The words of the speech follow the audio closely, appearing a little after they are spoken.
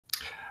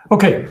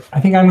Okay, I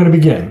think I'm going to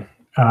begin.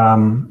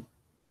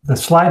 The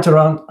slides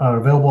are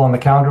available on the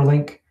calendar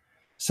link.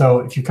 So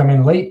if you come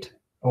in late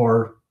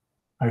or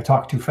I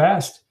talk too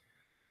fast,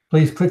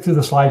 please click through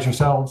the slides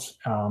yourselves,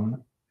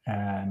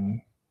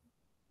 and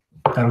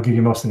that'll give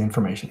you most of the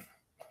information.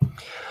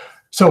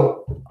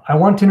 So I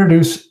want to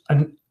introduce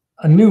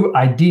a new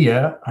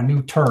idea, a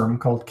new term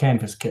called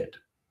CanvasKit.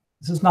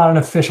 This is not an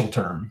official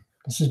term.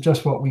 This is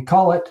just what we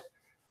call it,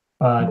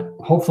 but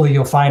hopefully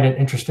you'll find it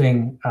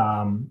interesting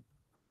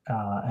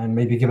and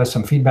maybe give us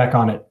some feedback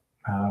on it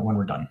when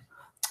we're done.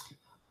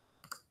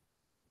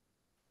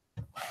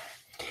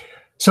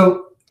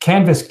 So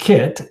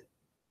CanvasKit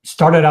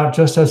started out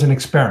just as an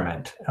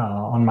experiment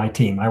on my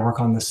team. I work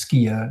on the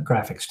Skia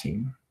graphics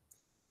team.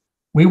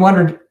 We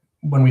wondered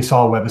when we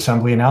saw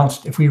WebAssembly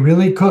announced if we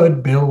really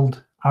could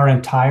build our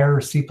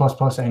entire C++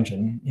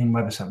 engine in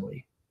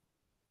WebAssembly.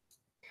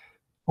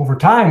 Over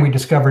time, we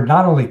discovered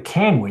not only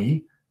can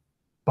we,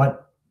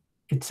 but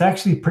it's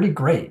actually pretty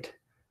great.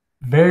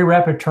 Very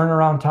rapid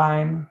turnaround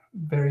time,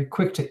 very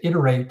quick to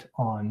iterate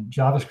on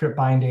JavaScript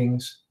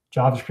bindings,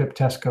 JavaScript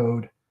test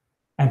code,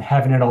 and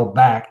having it all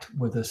backed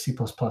with a C++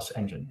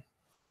 engine.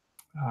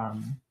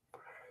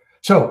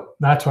 So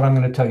that's what I'm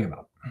going to tell you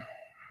about.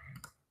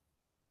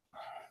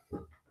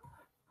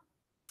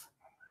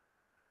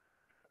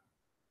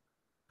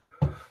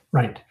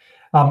 Right.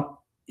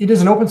 It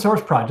is an open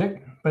source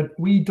project, but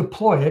we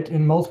deploy it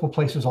in multiple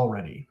places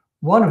already.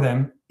 One of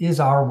them is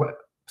our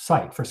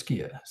website for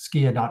Skia,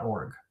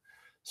 skia.org.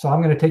 So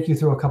I'm going to take you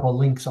through a couple of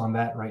links on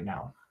that right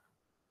now.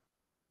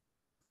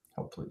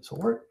 Hopefully this will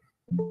work.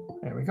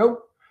 There we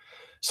go.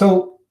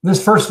 So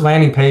this first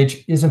landing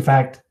page is in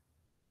fact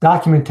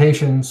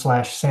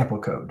documentation/sample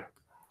code.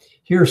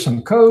 Here's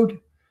some code,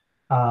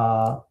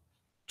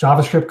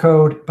 JavaScript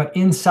code, but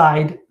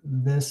inside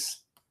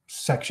this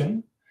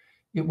section,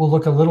 it will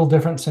look a little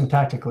different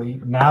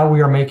syntactically. Now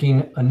we are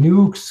making a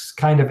new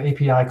kind of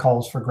API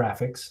calls for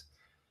graphics.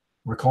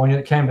 We're calling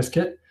it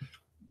CanvasKit.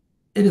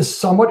 It is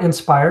somewhat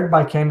inspired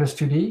by Canvas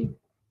 2D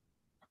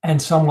and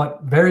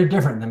somewhat very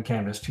different than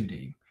Canvas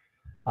 2D.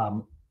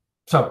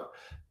 So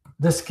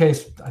this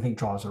case, I think,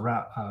 draws a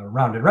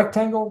rounded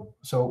rectangle.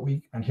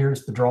 And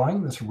here's the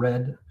drawing, this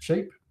red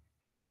shape.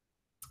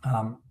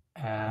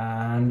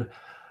 And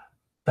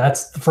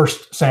that's the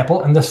first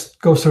sample. And this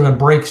goes through and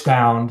breaks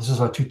down, this is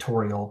a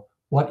tutorial,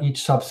 what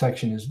each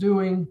subsection is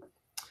doing.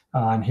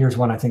 And here's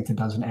one I think that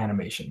does an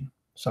animation.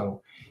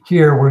 So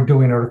here we're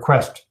doing a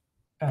request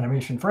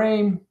animation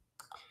frame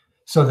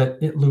so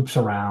that it loops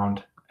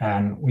around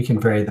and we can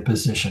vary the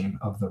position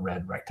of the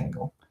red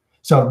rectangle.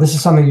 So this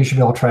is something you should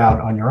be able to try out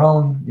on your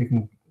own. You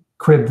can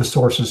crib the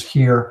sources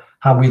here,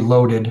 how we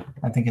loaded,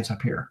 I think it's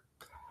up here,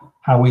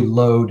 how we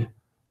load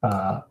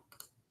the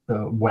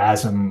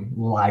WASM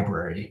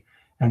library.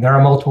 And there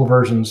are multiple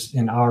versions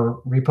in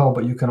our repo,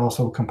 but you can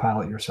also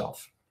compile it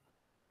yourself.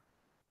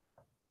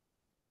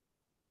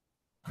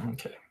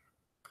 Okay.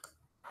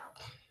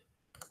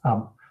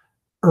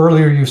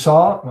 Earlier you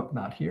saw, well,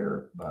 not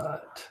here,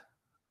 but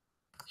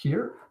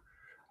here,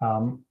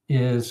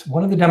 is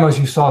one of the demos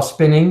you saw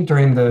spinning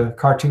during the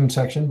cartoon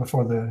section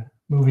before the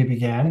movie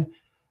began.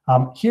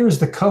 Here's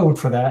the code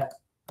for that.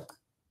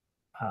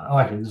 Oh,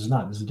 actually, this is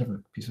not. This is a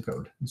different piece of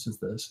code. This is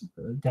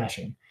the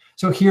dashing.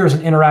 So here's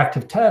an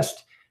interactive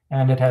test,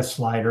 and it has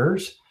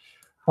sliders.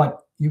 But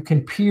you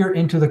can peer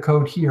into the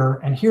code here,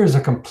 and here's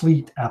a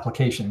complete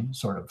application,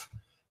 sort of,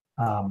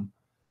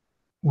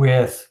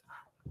 with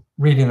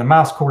reading the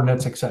mouse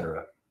coordinates,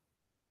 etc.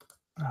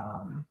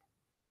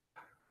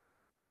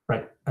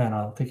 Right, and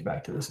I'll take you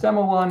back to this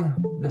demo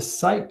one, this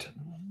site.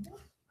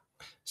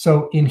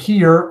 So in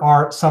here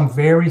are some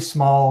very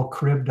small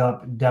cribbed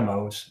up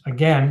demos.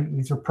 Again,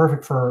 these are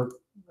perfect for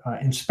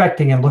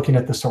inspecting and looking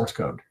at the source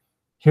code.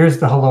 Here's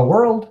the hello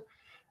world.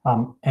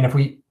 And if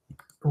we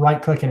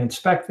right click and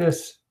inspect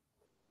this,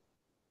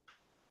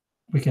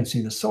 we can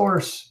see the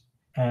source.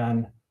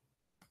 And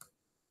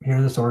here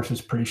the source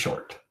is pretty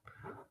short.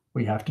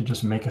 We have to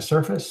just make a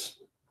surface.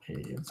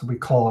 So we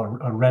call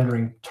a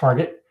rendering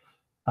target.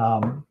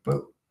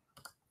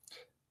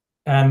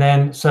 And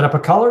then set up a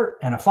color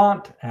and a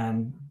font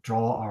and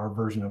draw our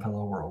version of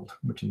hello world,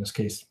 which in this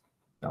case,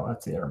 oh,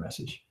 that's the error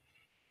message.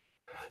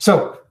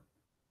 So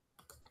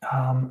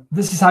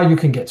this is how you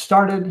can get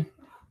started.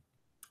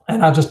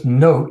 And I'll just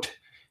note,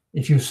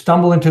 if you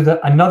stumble into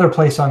another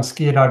place on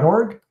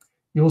skia.org,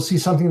 you will see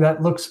something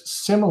that looks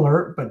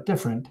similar but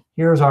different.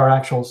 Here's our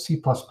actual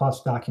C++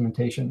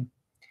 documentation.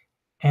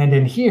 And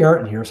in here,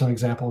 and here are some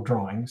example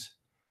drawings.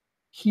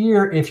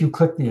 Here, if you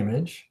click the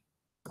image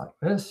like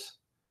this,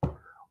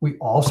 we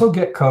also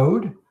get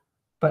code,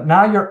 but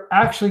now you're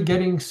actually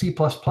getting C++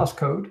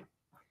 code,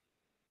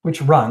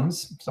 which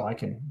runs. So I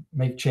can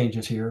make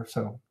changes here.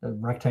 So the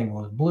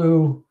rectangle is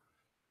blue.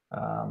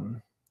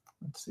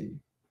 Let's see,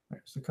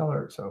 there's the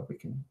color. So we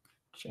can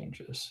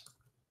change this.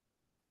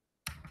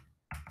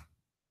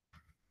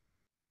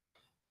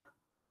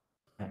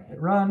 And hit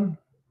run.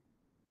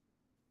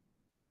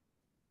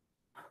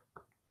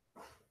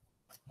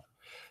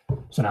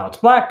 So now it's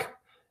black.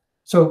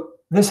 So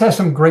this has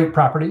some great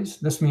properties.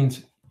 This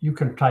means you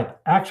can type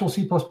actual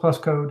C++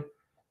 code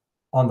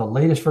on the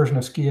latest version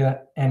of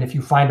Skia. And if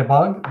you find a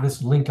bug,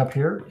 this link up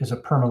here is a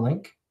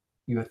permalink.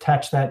 You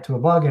attach that to a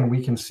bug and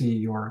we can see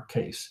your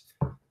case.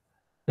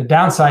 The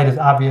downside is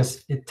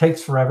obvious. It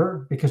takes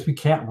forever because we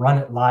can't run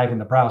it live in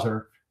the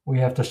browser. We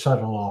have to shut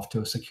it off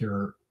to a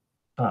secure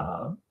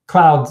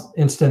cloud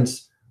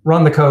instance,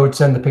 run the code,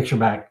 send the picture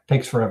back.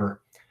 Takes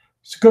forever.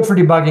 It's good for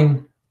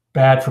debugging,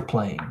 bad for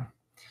playing.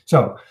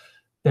 So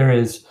there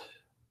is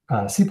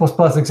C++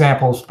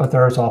 examples, but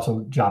there is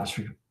also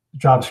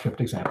JavaScript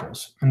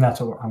examples, and that's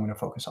what I'm going to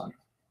focus on.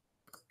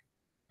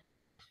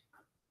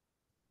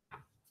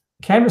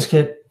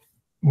 CanvasKit,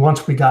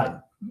 once we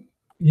got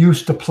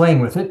used to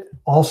playing with it,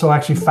 also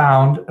actually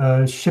found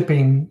a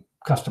shipping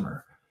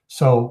customer.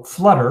 So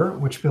Flutter,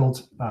 which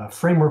builds a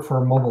framework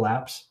for mobile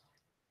apps,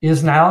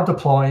 is now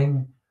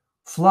deploying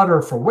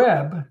Flutter for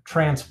web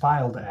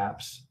transpiled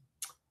apps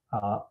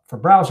for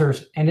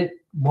browsers. And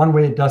one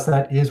way it does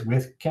that is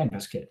with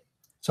CanvasKit.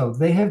 So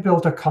they have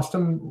built a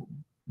custom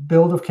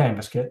build of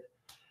CanvasKit,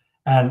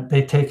 and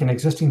they take an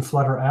existing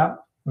Flutter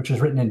app, which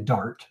is written in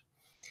Dart,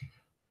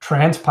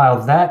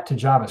 transpile that to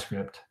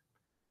JavaScript,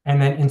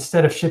 and then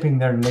instead of shipping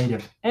their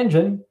native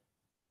engine,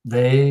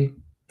 they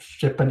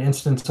ship an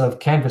instance of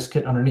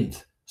CanvasKit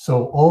underneath.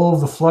 So all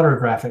of the Flutter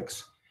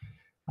graphics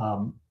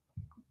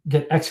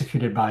get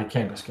executed by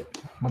CanvasKit.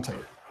 One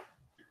second.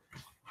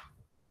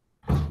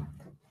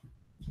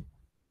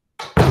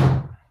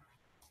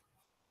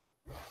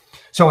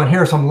 So, and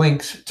here are some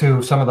links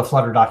to some of the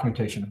Flutter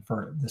documentation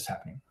for this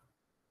happening.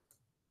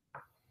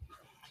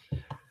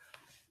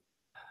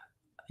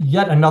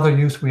 Yet another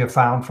use we have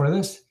found for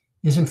this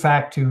is, in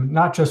fact, to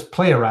not just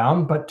play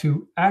around, but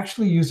to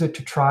actually use it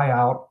to try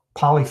out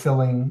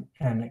polyfilling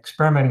and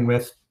experimenting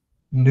with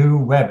new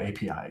web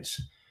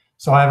APIs.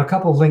 So I have a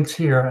couple of links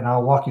here, and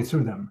I'll walk you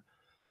through them.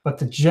 But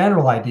the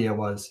general idea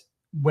was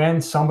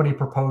when somebody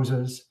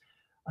proposes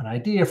an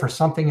idea for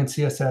something in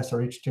CSS or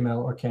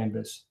HTML or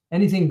Canvas,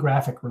 anything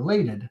graphic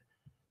related,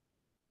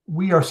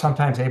 we are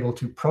sometimes able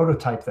to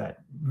prototype that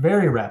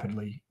very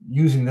rapidly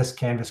using this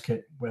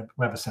CanvasKit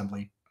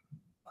WebAssembly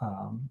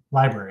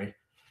library,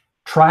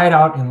 try it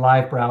out in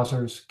live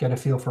browsers, get a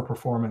feel for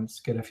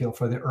performance, get a feel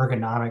for the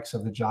ergonomics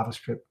of the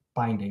JavaScript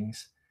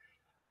bindings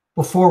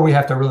before we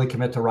have to really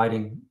commit to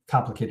writing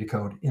complicated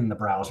code in the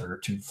browser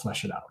to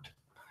flesh it out.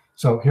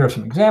 So here are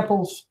some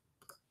examples.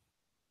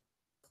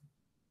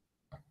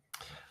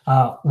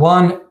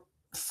 One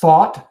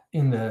thought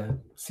in the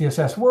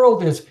CSS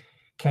world is,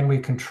 can we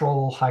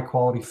control high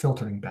quality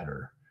filtering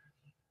better?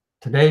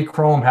 Today,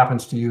 Chrome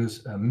happens to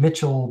use a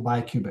Mitchell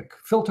bicubic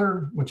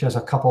filter, which has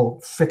a couple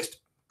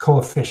fixed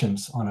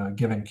coefficients on a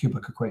given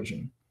cubic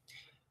equation.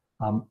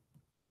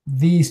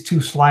 These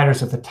two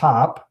sliders at the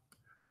top,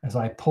 as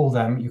I pull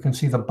them, you can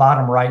see the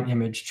bottom right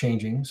image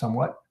changing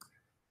somewhat.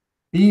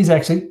 These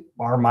actually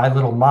are my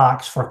little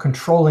mocks for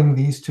controlling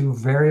these two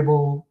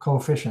variable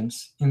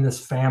coefficients in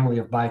this family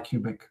of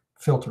bicubic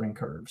filtering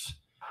curves.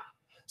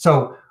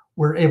 So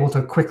we're able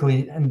to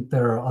quickly, and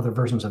there are other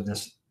versions of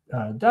this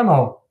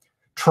demo,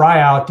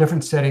 try out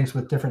different settings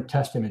with different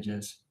test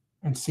images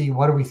and see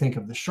what do we think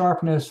of the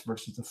sharpness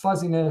versus the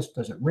fuzziness,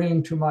 does it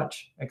ring too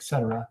much,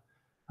 etc.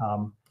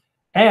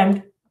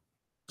 And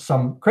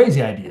some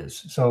crazy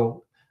ideas.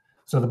 So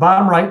the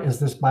bottom right is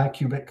this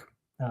bicubic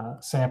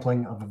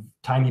sampling of a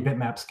tiny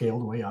bitmap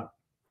scaled way up.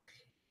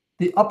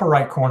 The upper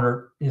right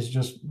corner is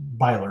just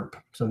bilerp.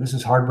 So this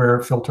is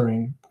hardware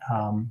filtering,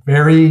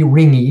 very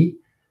ringy,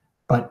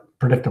 but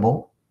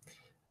predictable.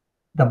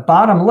 The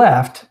bottom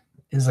left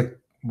is a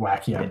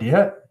wacky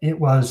idea. It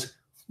was,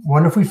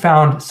 what if we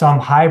found some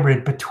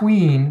hybrid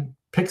between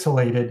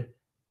pixelated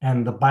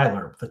and the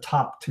bilerp, the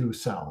top two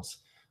cells?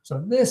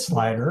 So this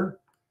slider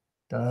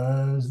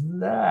does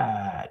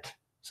that.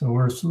 So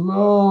we're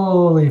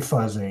slowly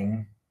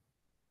fuzzing.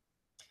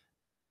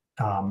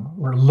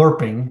 We're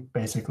lerping,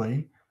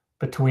 basically,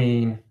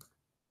 between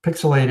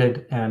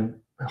pixelated and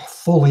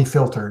fully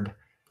filtered.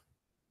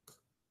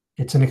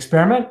 It's an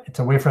experiment. It's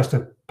a way for us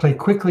to play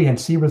quickly and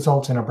see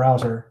results in a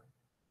browser.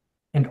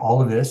 And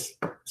all of this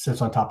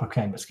sits on top of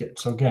CanvasKit.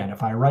 So again,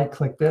 if I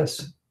right-click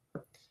this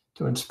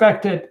to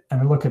inspect it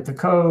and look at the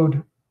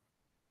code,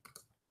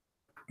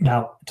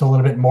 now it's a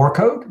little bit more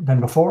code than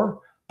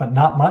before, but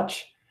not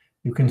much.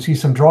 You can see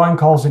some drawing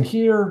calls in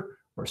here.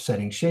 We're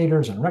setting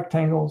shaders and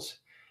rectangles,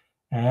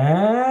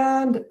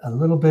 and a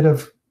little bit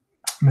of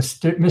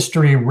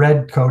mystery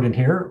red code in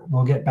here.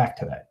 We'll get back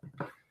to that.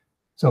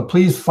 So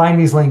please find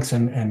these links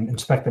and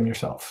inspect them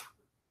yourself.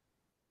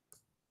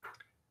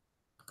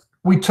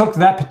 We took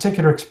that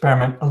particular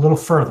experiment a little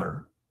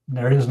further.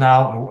 There is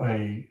now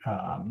a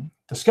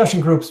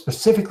discussion group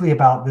specifically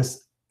about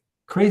this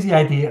crazy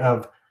idea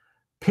of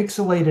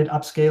pixelated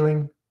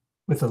upscaling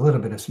with a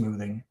little bit of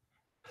smoothing.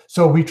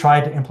 So we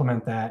tried to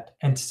implement that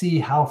and see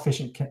how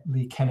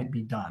efficiently can it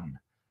be done.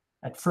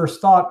 At first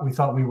thought, we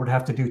thought we would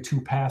have to do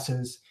 2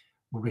 passes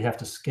where we have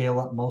to scale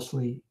up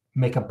mostly,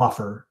 make a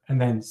buffer,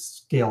 and then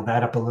scale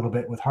that up a little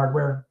bit with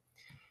hardware.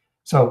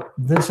 So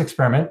this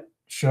experiment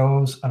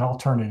shows an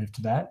alternative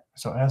to that.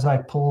 So as I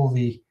pull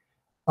the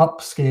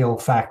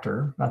upscale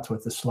factor. That's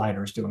what the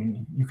slider is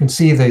doing. You can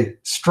see the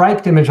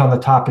striped image on the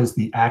top is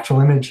the actual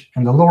image,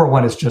 and the lower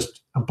one is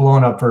just a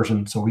blown up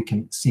version so we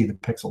can see the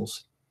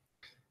pixels.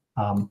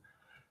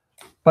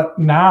 But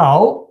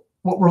now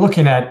what we're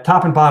looking at,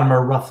 top and bottom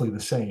are roughly the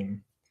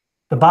same.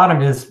 The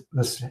bottom is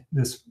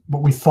this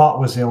what we thought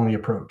was the only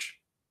approach.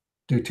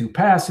 Do 2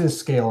 passes,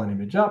 scale an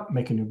image up,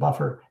 make a new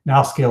buffer.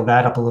 Now scale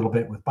that up a little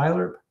bit with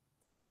Bilerp.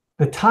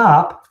 The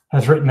top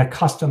has written a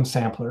custom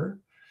sampler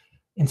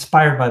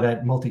inspired by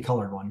that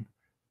multicolored one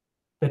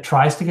that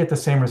tries to get the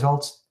same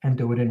results and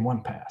do it in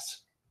 1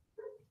 pass.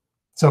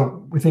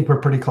 So we think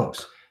we're pretty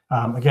close.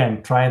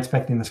 Again, try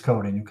inspecting this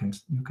code and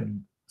you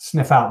can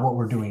sniff out what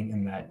we're doing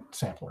in that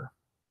sampler.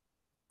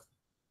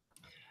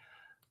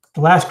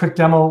 The last quick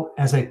demo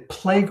as a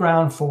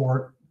playground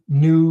for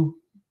new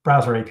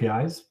browser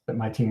APIs that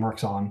my team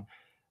works on.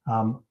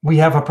 We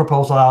have a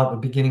proposal out, the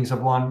beginnings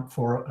of one,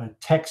 for a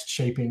text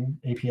shaping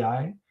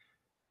API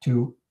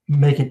to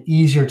make it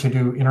easier to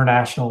do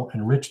international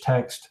and rich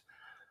text,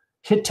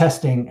 hit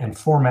testing and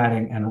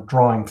formatting and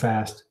drawing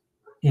fast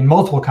in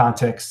multiple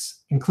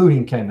contexts,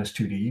 including Canvas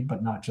 2D,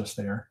 but not just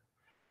there.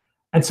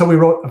 And so we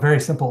wrote a very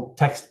simple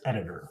text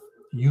editor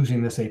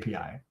using this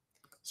API.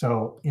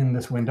 So in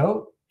this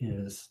window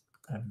is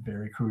a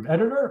very crude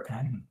editor,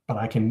 but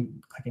I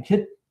can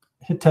hit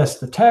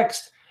test the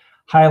text,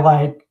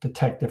 highlight,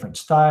 detect different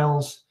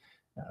styles.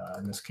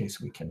 In this case,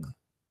 we can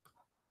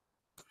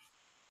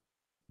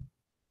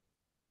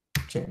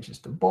change this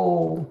to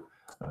bold,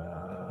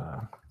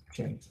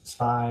 change the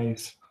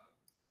size,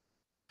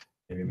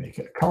 maybe make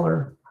it a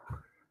color.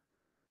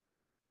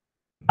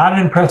 Not an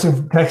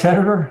impressive text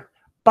editor,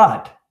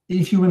 but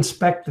if you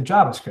inspect the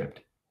JavaScript,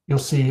 you'll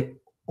see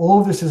all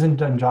of this isn't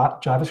done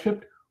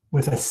JavaScript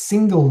with a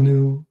single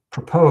new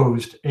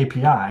proposed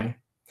API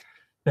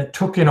that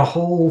took in a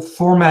whole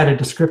formatted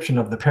description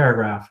of the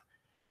paragraph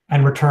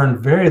and returned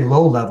very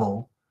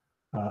low-level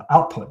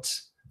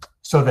outputs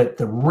so that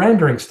the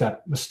rendering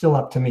step was still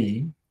up to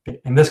me.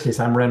 In this case,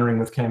 I'm rendering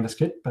with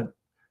CanvasKit, but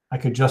I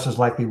could just as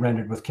likely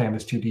render it with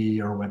Canvas 2D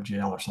or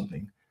WebGL or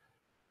something.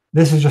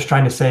 This is just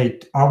trying to say,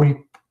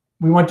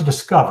 we want to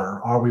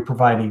discover, are we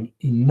providing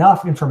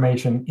enough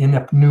information in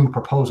a new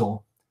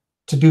proposal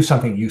to do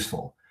something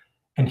useful?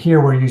 And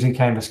here we're using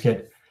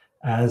CanvasKit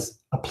as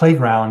a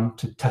playground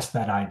to test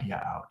that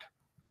idea out.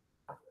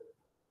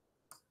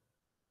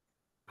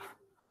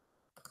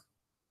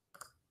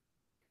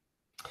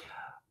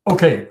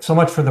 Okay, so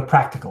much for the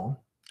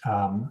practical.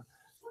 Of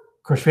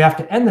course, we have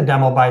to end the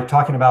demo by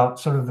talking about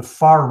sort of the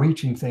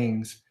far-reaching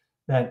things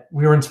that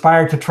we were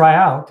inspired to try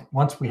out.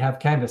 Once we have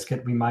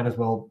CanvasKit, we might as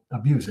well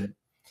abuse it.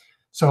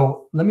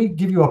 So let me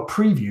give you a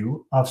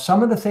preview of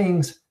some of the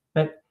things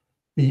that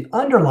the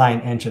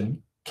underlying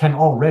engine can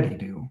already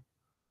do,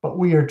 but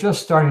we are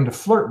just starting to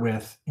flirt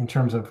with in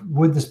terms of,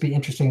 would this be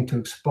interesting to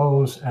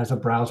expose as a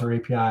browser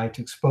API,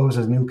 to expose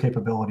as new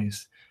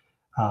capabilities?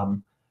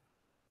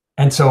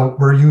 And so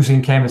we're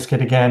using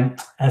CanvasKit again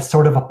as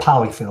sort of a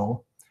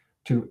polyfill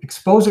to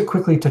expose it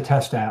quickly to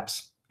test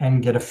apps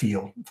and get a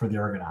feel for the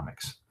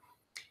ergonomics.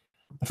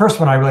 The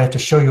first one, I really have to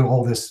show you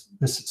all this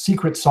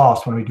secret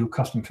sauce when we do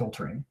custom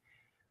filtering.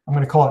 I'm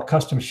going to call it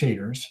custom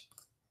shaders.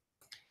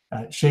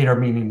 Shader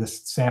meaning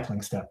this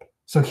sampling step.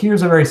 So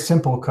here's a very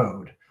simple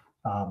code,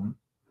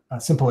 a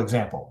simple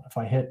example. If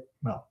I hit,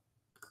 well,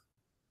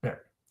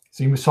 there.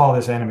 So you saw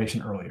this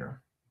animation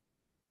earlier.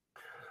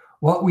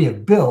 What we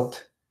have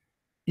built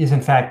is,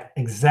 in fact,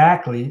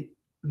 exactly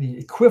the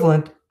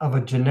equivalent of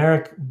a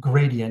generic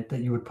gradient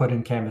that you would put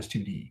in Canvas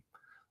 2D.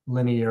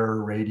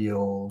 Linear,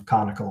 radial,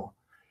 conical.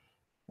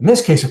 In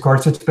this case, of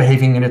course, it's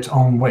behaving in its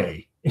own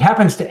way. It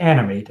happens to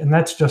animate, and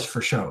that's just for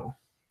show.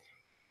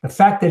 The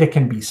fact that it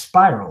can be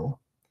spiral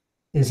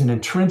is an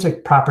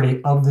intrinsic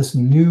property of this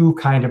new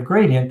kind of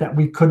gradient that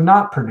we could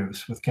not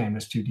produce with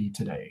Canvas 2D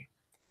today.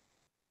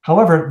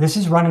 However, this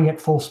is running at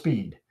full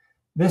speed.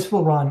 This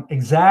will run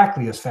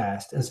exactly as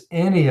fast as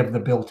any of the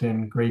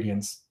built-in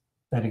gradients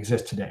that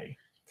exist today.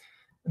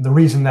 And the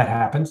reason that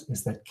happens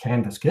is that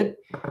CanvasKit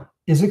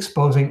is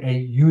exposing a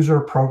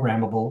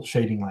user-programmable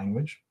shading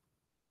language.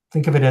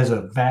 Think of it as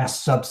a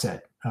vast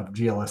subset of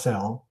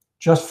GLSL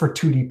just for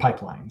 2D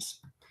pipelines.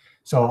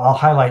 So I'll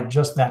highlight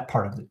just that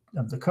part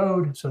of the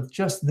code. So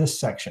just this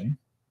section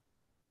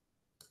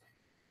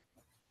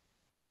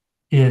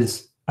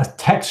is a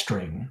text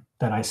string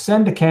that I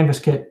send to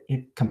CanvasKit.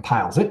 It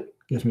compiles it,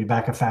 gives me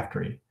back a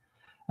factory.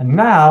 And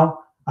now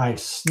I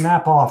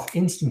snap off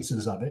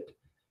instances of it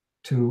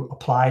to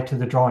apply to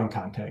the drawing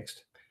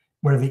context,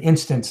 where the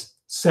instance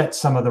sets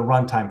some of the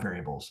runtime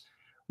variables.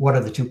 What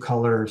are the two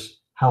colors?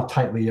 How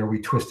tightly are we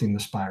twisting the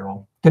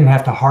spiral? Didn't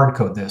have to hard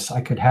code this.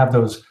 I could have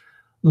those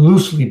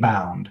loosely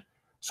bound.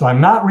 So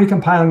I'm not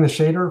recompiling the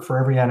shader for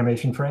every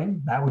animation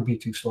frame. That would be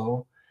too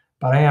slow.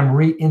 But I am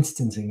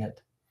re-instancing it,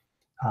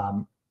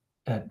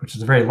 which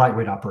is a very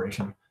lightweight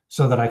operation,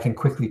 so that I can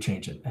quickly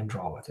change it and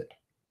draw with it.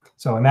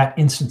 So and that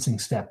instancing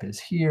step is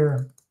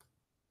here,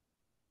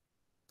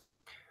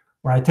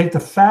 where I take the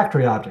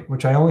factory object,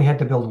 which I only had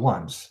to build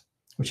once,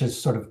 which has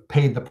sort of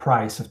paid the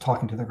price of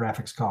talking to the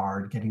graphics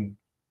card, getting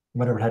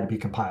whatever had to be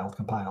compiled.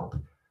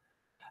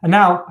 And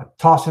now I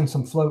toss in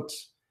some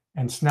floats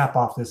and snap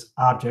off this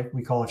object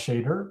we call a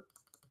shader,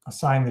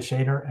 assign the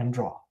shader, and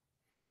draw.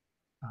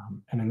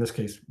 And in this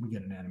case, we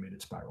get an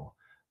animated spiral.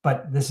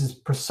 But this is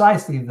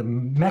precisely the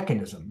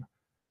mechanism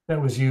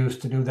that was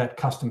used to do that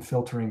custom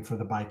filtering for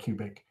the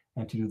bicubic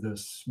and to do the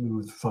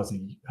smooth,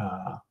 fuzzy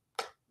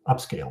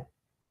upscale.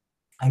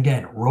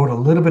 Again, wrote a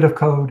little bit of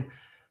code,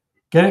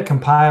 get it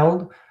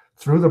compiled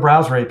through the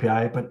browser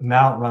API, but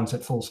now it runs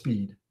at full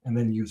speed, and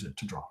then use it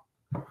to draw.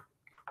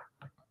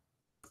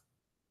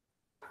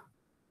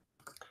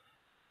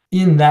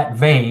 In that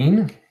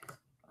vein,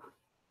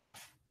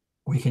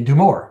 we can do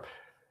more.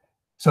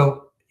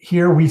 So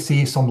here we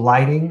see some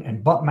lighting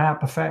and bump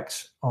map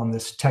effects on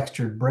this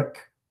textured brick.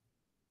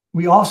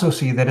 We also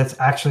see that it's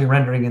actually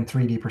rendering in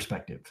 3D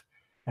perspective.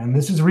 And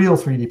this is real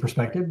 3D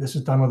perspective. This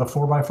is done with a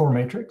 4x4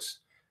 matrix,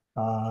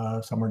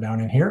 somewhere down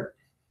in here.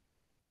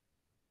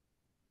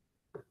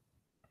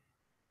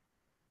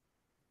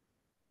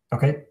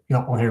 Okay,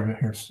 well,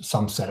 here's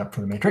some setup for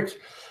the matrix.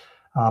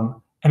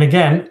 And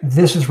again,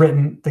 this is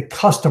written, the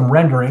custom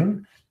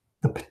rendering,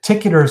 the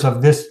particulars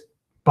of this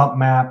bump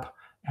map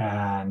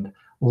and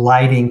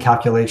lighting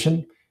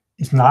calculation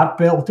is not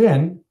built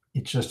in.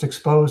 It's just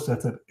exposed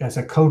as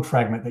a code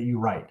fragment that you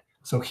write.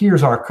 So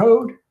here's our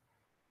code,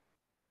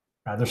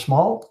 rather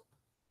small,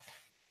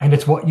 and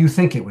it's what you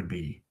think it would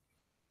be.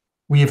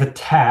 We have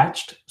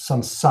attached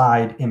some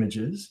side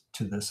images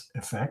to this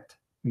effect.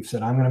 We've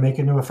said, I'm going to make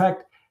a new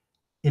effect.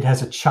 It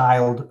has a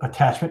child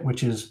attachment,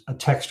 which is a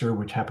texture,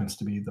 which happens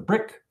to be the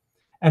brick,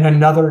 and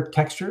another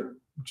texture,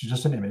 which is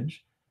just an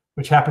image,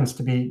 which happens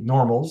to be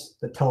normals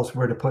that tell us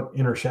where to put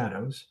inner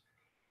shadows.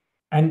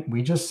 And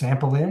we just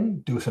sample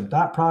in, do some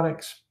dot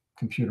products,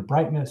 computer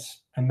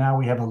brightness, and now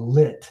we have a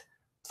lit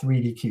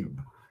 3D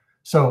cube.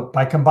 So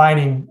by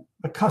combining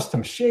the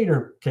custom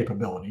shader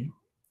capability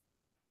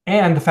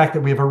and the fact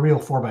that we have a real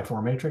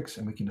 4x4 matrix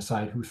and we can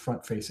decide who's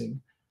front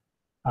facing,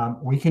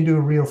 we can do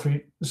a real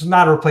 3D. This is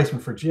not a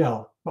replacement for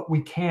GL, but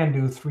we can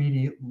do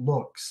 3D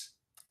looks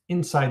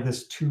inside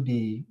this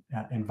 2D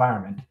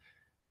environment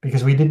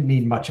because we didn't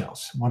need much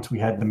else once we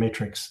had the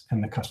matrix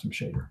and the custom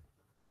shader.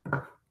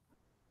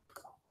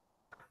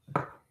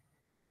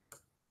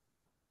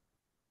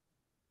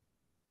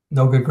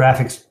 No good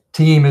graphics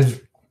team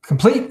is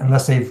complete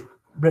unless they've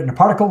written a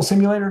particle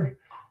simulator.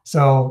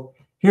 So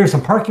here's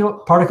some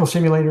particle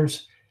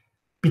simulators.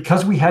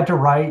 Because we had to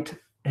write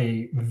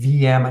a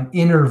VM, an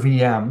inner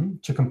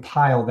VM, to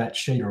compile that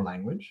shader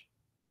language,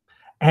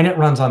 and it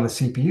runs on the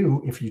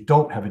CPU if you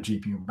don't have a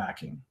GPU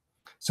backing.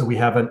 So we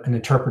have an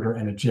interpreter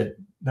and a JIT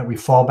that we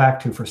fall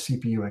back to for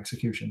CPU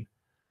execution.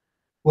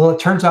 Well, it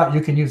turns out you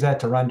can use that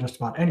to run just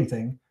about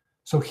anything.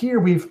 So here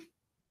we've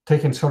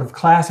taken sort of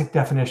classic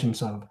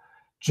definitions of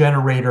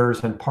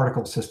generators and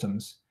particle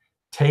systems,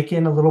 take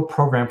in a little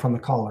program from the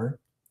caller,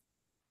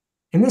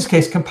 in this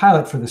case, compile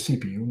it for the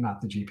CPU, not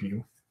the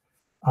GPU,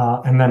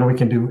 and then we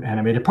can do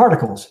animated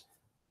particles.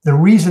 The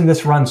reason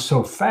this runs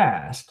so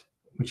fast,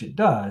 which it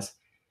does,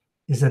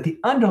 is that the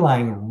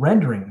underlying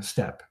rendering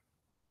step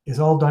is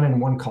all done in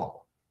one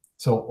call.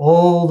 So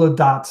all the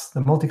dots,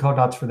 the multicolored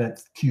dots for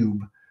that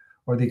cube,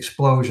 or the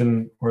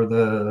explosion, or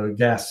the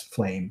gas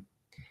flame,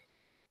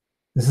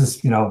 this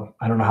is,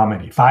 I don't know how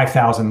many,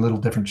 5,000 little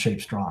different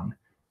shapes drawn.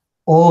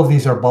 All of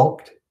these are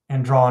bulked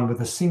and drawn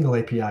with a single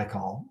API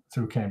call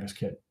through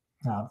CanvasKit,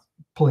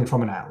 pulling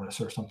from an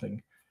atlas or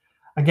something.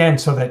 Again,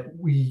 so that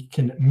we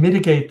can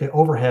mitigate the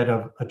overhead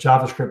of a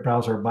JavaScript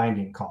browser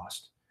binding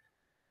cost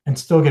and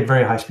still get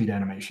very high-speed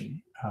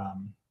animation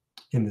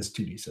in this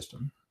 2D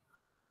system.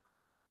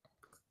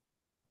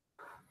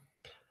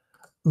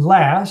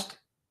 Last,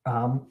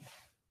 to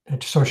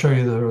sort of show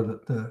you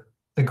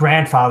the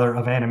grandfather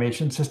of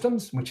animation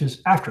systems, which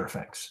is After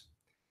Effects.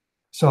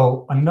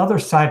 So another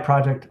side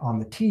project on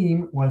the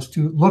team was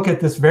to look at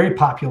this very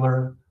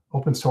popular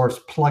open source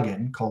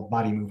plugin called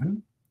Body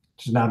Movin',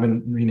 which has now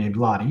been renamed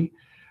Lottie,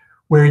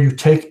 where you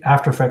take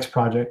After Effects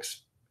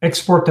projects,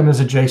 export them as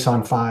a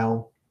JSON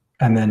file,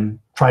 and then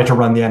try to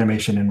run the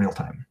animation in real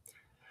time.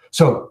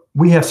 So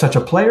we have such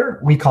a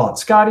player. We call it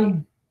Scotty.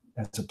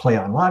 That's a play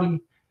on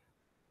Lottie.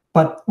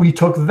 But we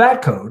took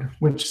that code,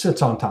 which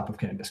sits on top of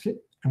CanvasKit,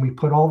 and we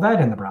put all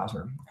that in the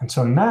browser. And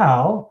so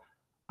now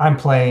I'm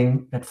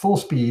playing at full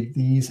speed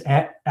these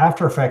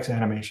After Effects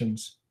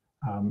animations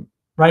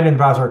right in the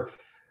browser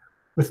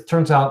with,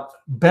 turns out,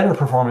 better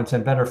performance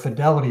and better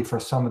fidelity for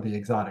some of the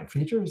exotic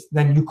features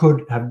than you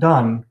could have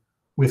done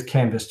with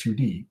Canvas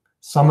 2D.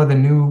 Some of the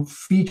new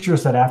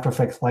features that After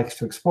Effects likes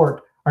to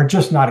export are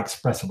just not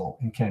expressible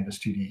in Canvas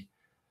 2D.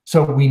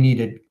 So we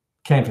needed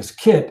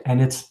CanvasKit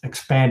and its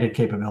expanded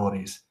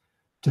capabilities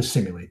to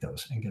simulate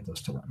those and get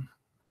those to run.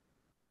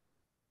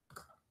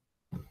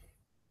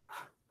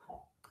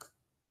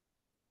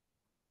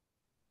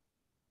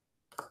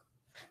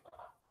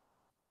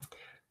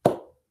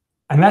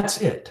 And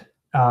that's it.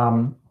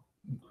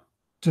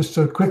 Just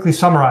to quickly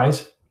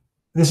summarize,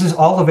 this is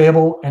all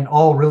available and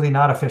all really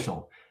not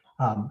official.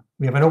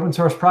 We have an open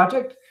source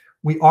project.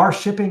 We are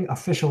shipping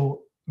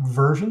official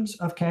versions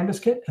of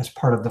CanvasKit as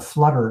part of the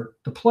Flutter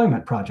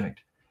deployment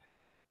project,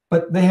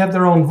 but they have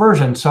their own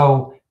version.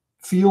 So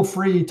feel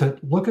free to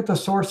look at the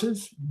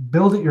sources,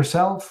 build it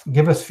yourself,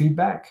 give us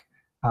feedback.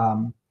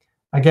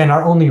 Again,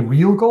 our only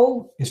real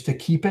goal is to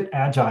keep it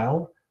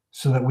agile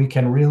so that we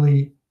can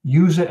really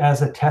use it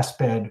as a test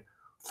bed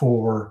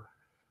for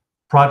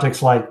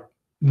projects like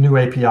new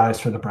APIs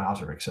for the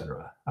browser, et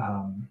cetera.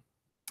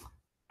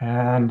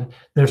 And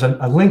there's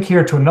a link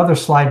here to another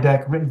slide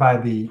deck written by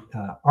the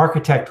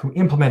architect who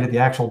implemented the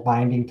actual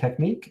binding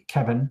technique,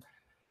 Kevin.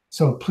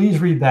 So please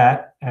read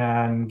that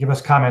and give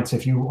us comments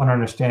if you want to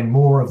understand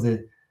more of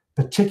the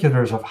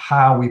particulars of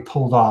how we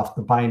pulled off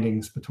the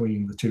bindings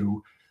between the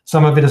two.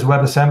 Some of it is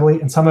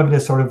WebAssembly, and some of it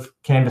is sort of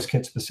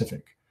CanvasKit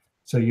specific.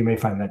 So you may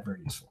find that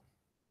very useful.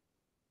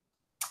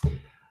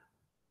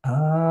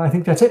 I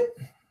think that's it.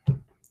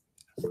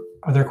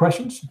 Are there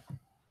questions?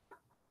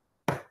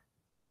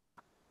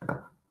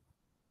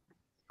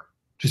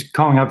 Just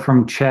calling up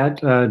from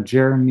chat,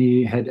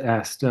 Jeremy had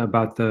asked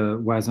about the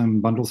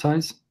WASM bundle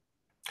size.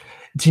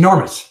 It's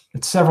enormous.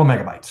 It's several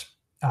megabytes.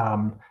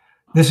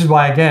 This is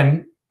why,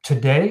 again,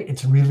 today,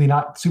 it's really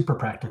not super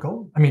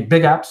practical. I mean,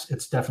 big apps,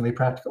 it's definitely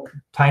practical.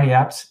 Tiny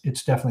apps,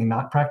 it's definitely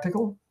not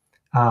practical.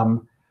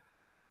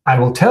 I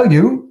will tell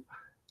you,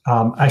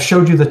 I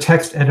showed you the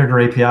text editor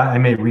API. I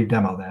may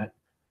re-demo that.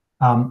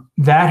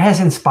 That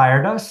has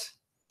inspired us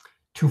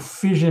to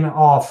fission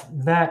off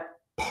that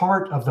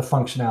part of the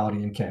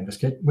functionality in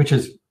CanvasKit, which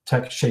is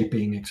text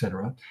shaping, et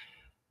cetera,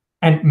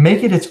 and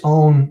make it its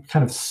own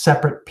kind of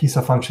separate piece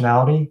of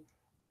functionality,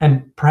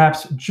 and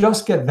perhaps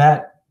just get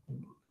that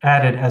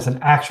added as an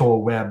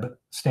actual web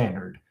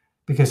standard.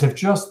 Because if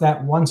just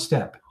that one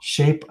step,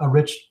 shape a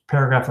rich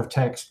paragraph of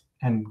text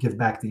and give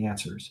back the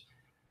answers,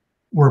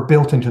 were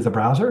built into the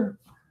browser,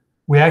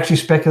 we actually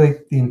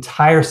speculate the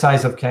entire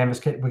size of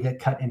CanvasKit would get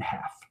cut in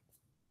half.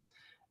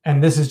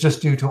 And this is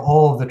just due to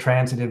all of the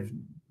transitive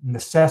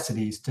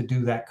necessities to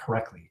do that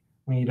correctly.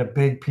 We need a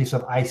big piece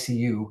of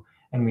ICU,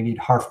 and we need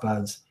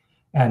harfbuds.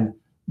 And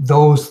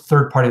those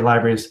third-party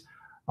libraries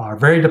are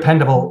very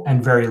dependable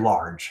and very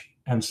large.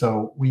 And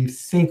so we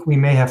think we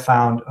may have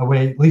found a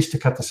way at least to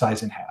cut the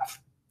size in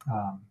half.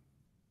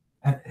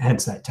 And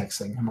hence that text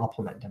thing. And I'll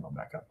pull that demo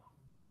back up.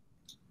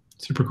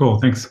 Super cool.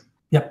 Thanks.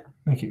 Yep.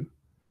 Thank you.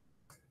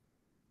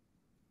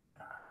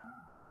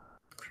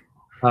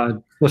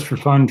 Just for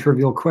fun,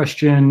 trivial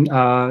question.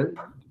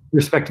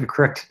 Respect to the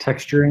correct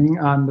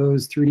texturing on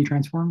those 3D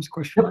transforms?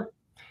 Question mark?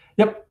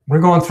 Yep. We're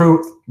going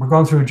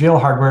through jail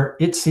hardware.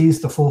 It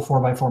sees the full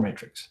 4x4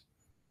 matrix.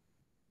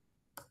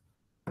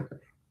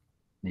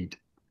 Neat.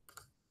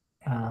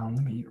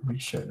 Let me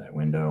reshare that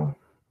window.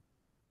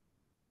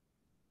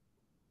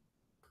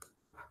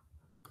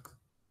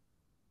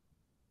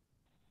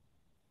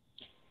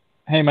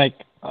 Hey, Mike.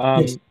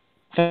 Yes.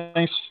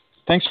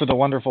 Thanks for the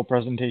wonderful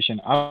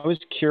presentation. I was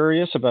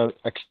curious about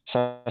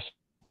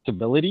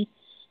accessibility.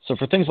 So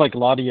for things like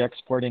Lottie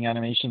exporting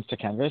animations to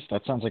Canvas,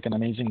 that sounds like an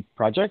amazing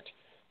project.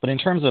 But in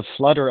terms of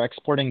Flutter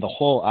exporting the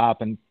whole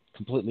app and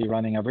completely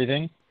running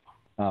everything,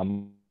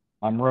 I'm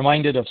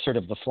reminded of sort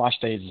of the flash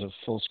days of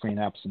full screen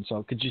apps. And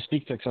so could you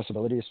speak to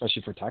accessibility,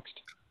 especially for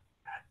text?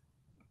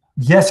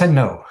 Yes and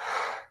no.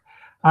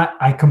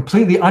 I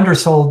completely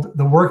undersold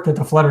the work that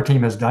the Flutter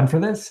team has done for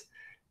this.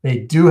 They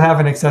do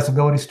have an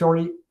accessibility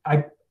story.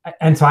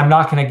 And so I'm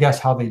not going to guess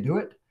how they do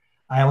it.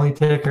 I only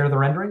take care of the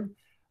rendering.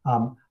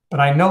 But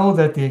I know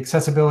that the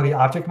accessibility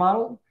object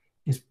model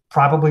is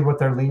probably what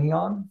they're leaning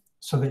on,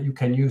 so that you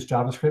can use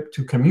JavaScript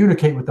to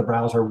communicate with the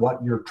browser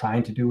what you're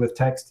trying to do with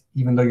text,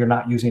 even though you're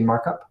not using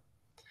markup.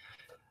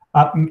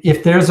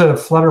 If there's a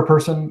Flutter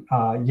person,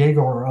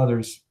 Diego or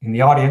others in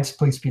the audience,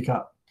 please speak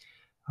up.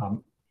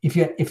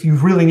 If you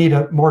really need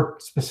a more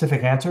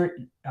specific answer,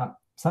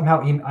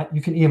 somehow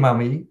you can email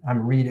me.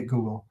 I'm Reed at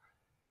Google,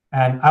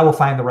 and I will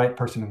find the right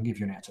person who can give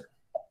you an answer.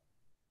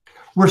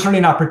 We're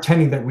certainly not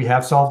pretending that we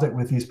have solved it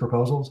with these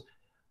proposals.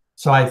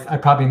 So I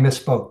probably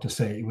misspoke to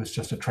say it was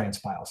just a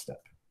transpile step.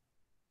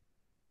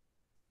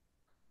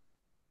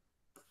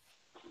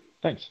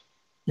 Thanks.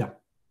 Yeah.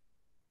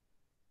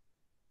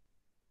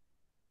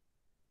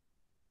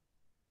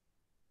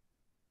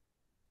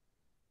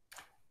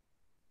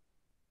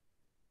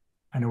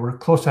 I know we're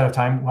close out of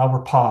time. While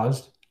we're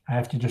paused, I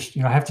have to just,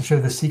 I have to show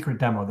the secret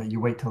demo that you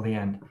wait till the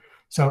end.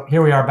 So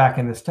here we are back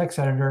in this text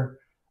editor.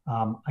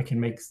 I can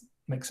make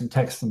some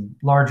text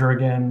larger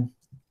again.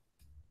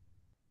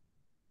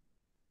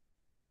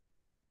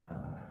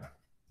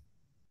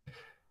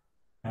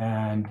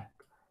 And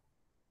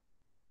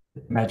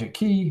magic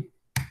key.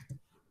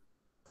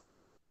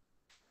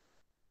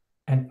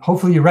 And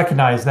hopefully you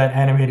recognize that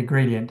animated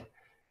gradient.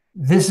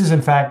 This is,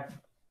 in fact,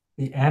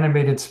 the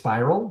animated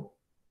spiral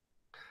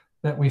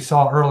that we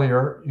saw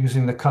earlier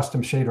using the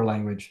custom shader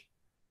language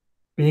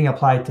being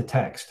applied to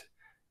text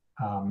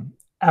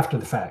after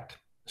the fact.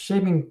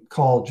 Shaping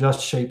call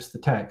just shapes the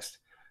text.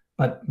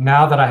 But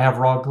now that I have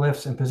raw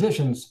glyphs and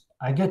positions,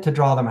 I get to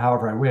draw them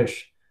however I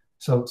wish.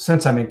 So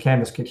since I'm in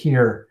CanvasKit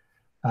here,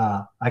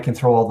 I can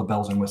throw all the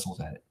bells and whistles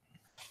at it.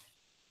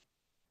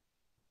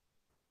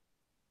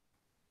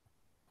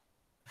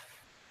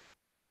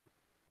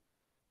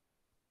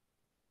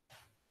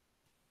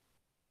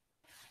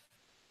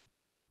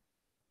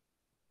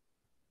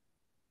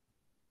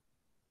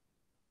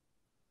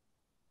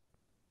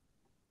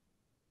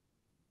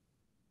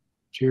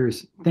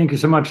 Cheers. Thank you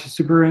so much.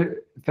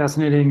 Super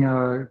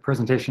fascinating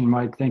presentation,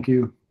 Mike. Thank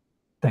you.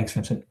 Thanks,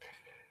 Vincent.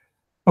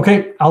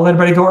 Okay, I'll let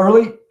everybody go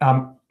early.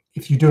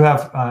 If you do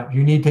have,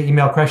 you need to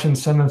email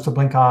questions, send them to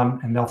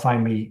BlinkOn, and they'll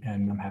find me,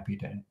 and I'm happy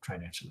to try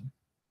and answer them.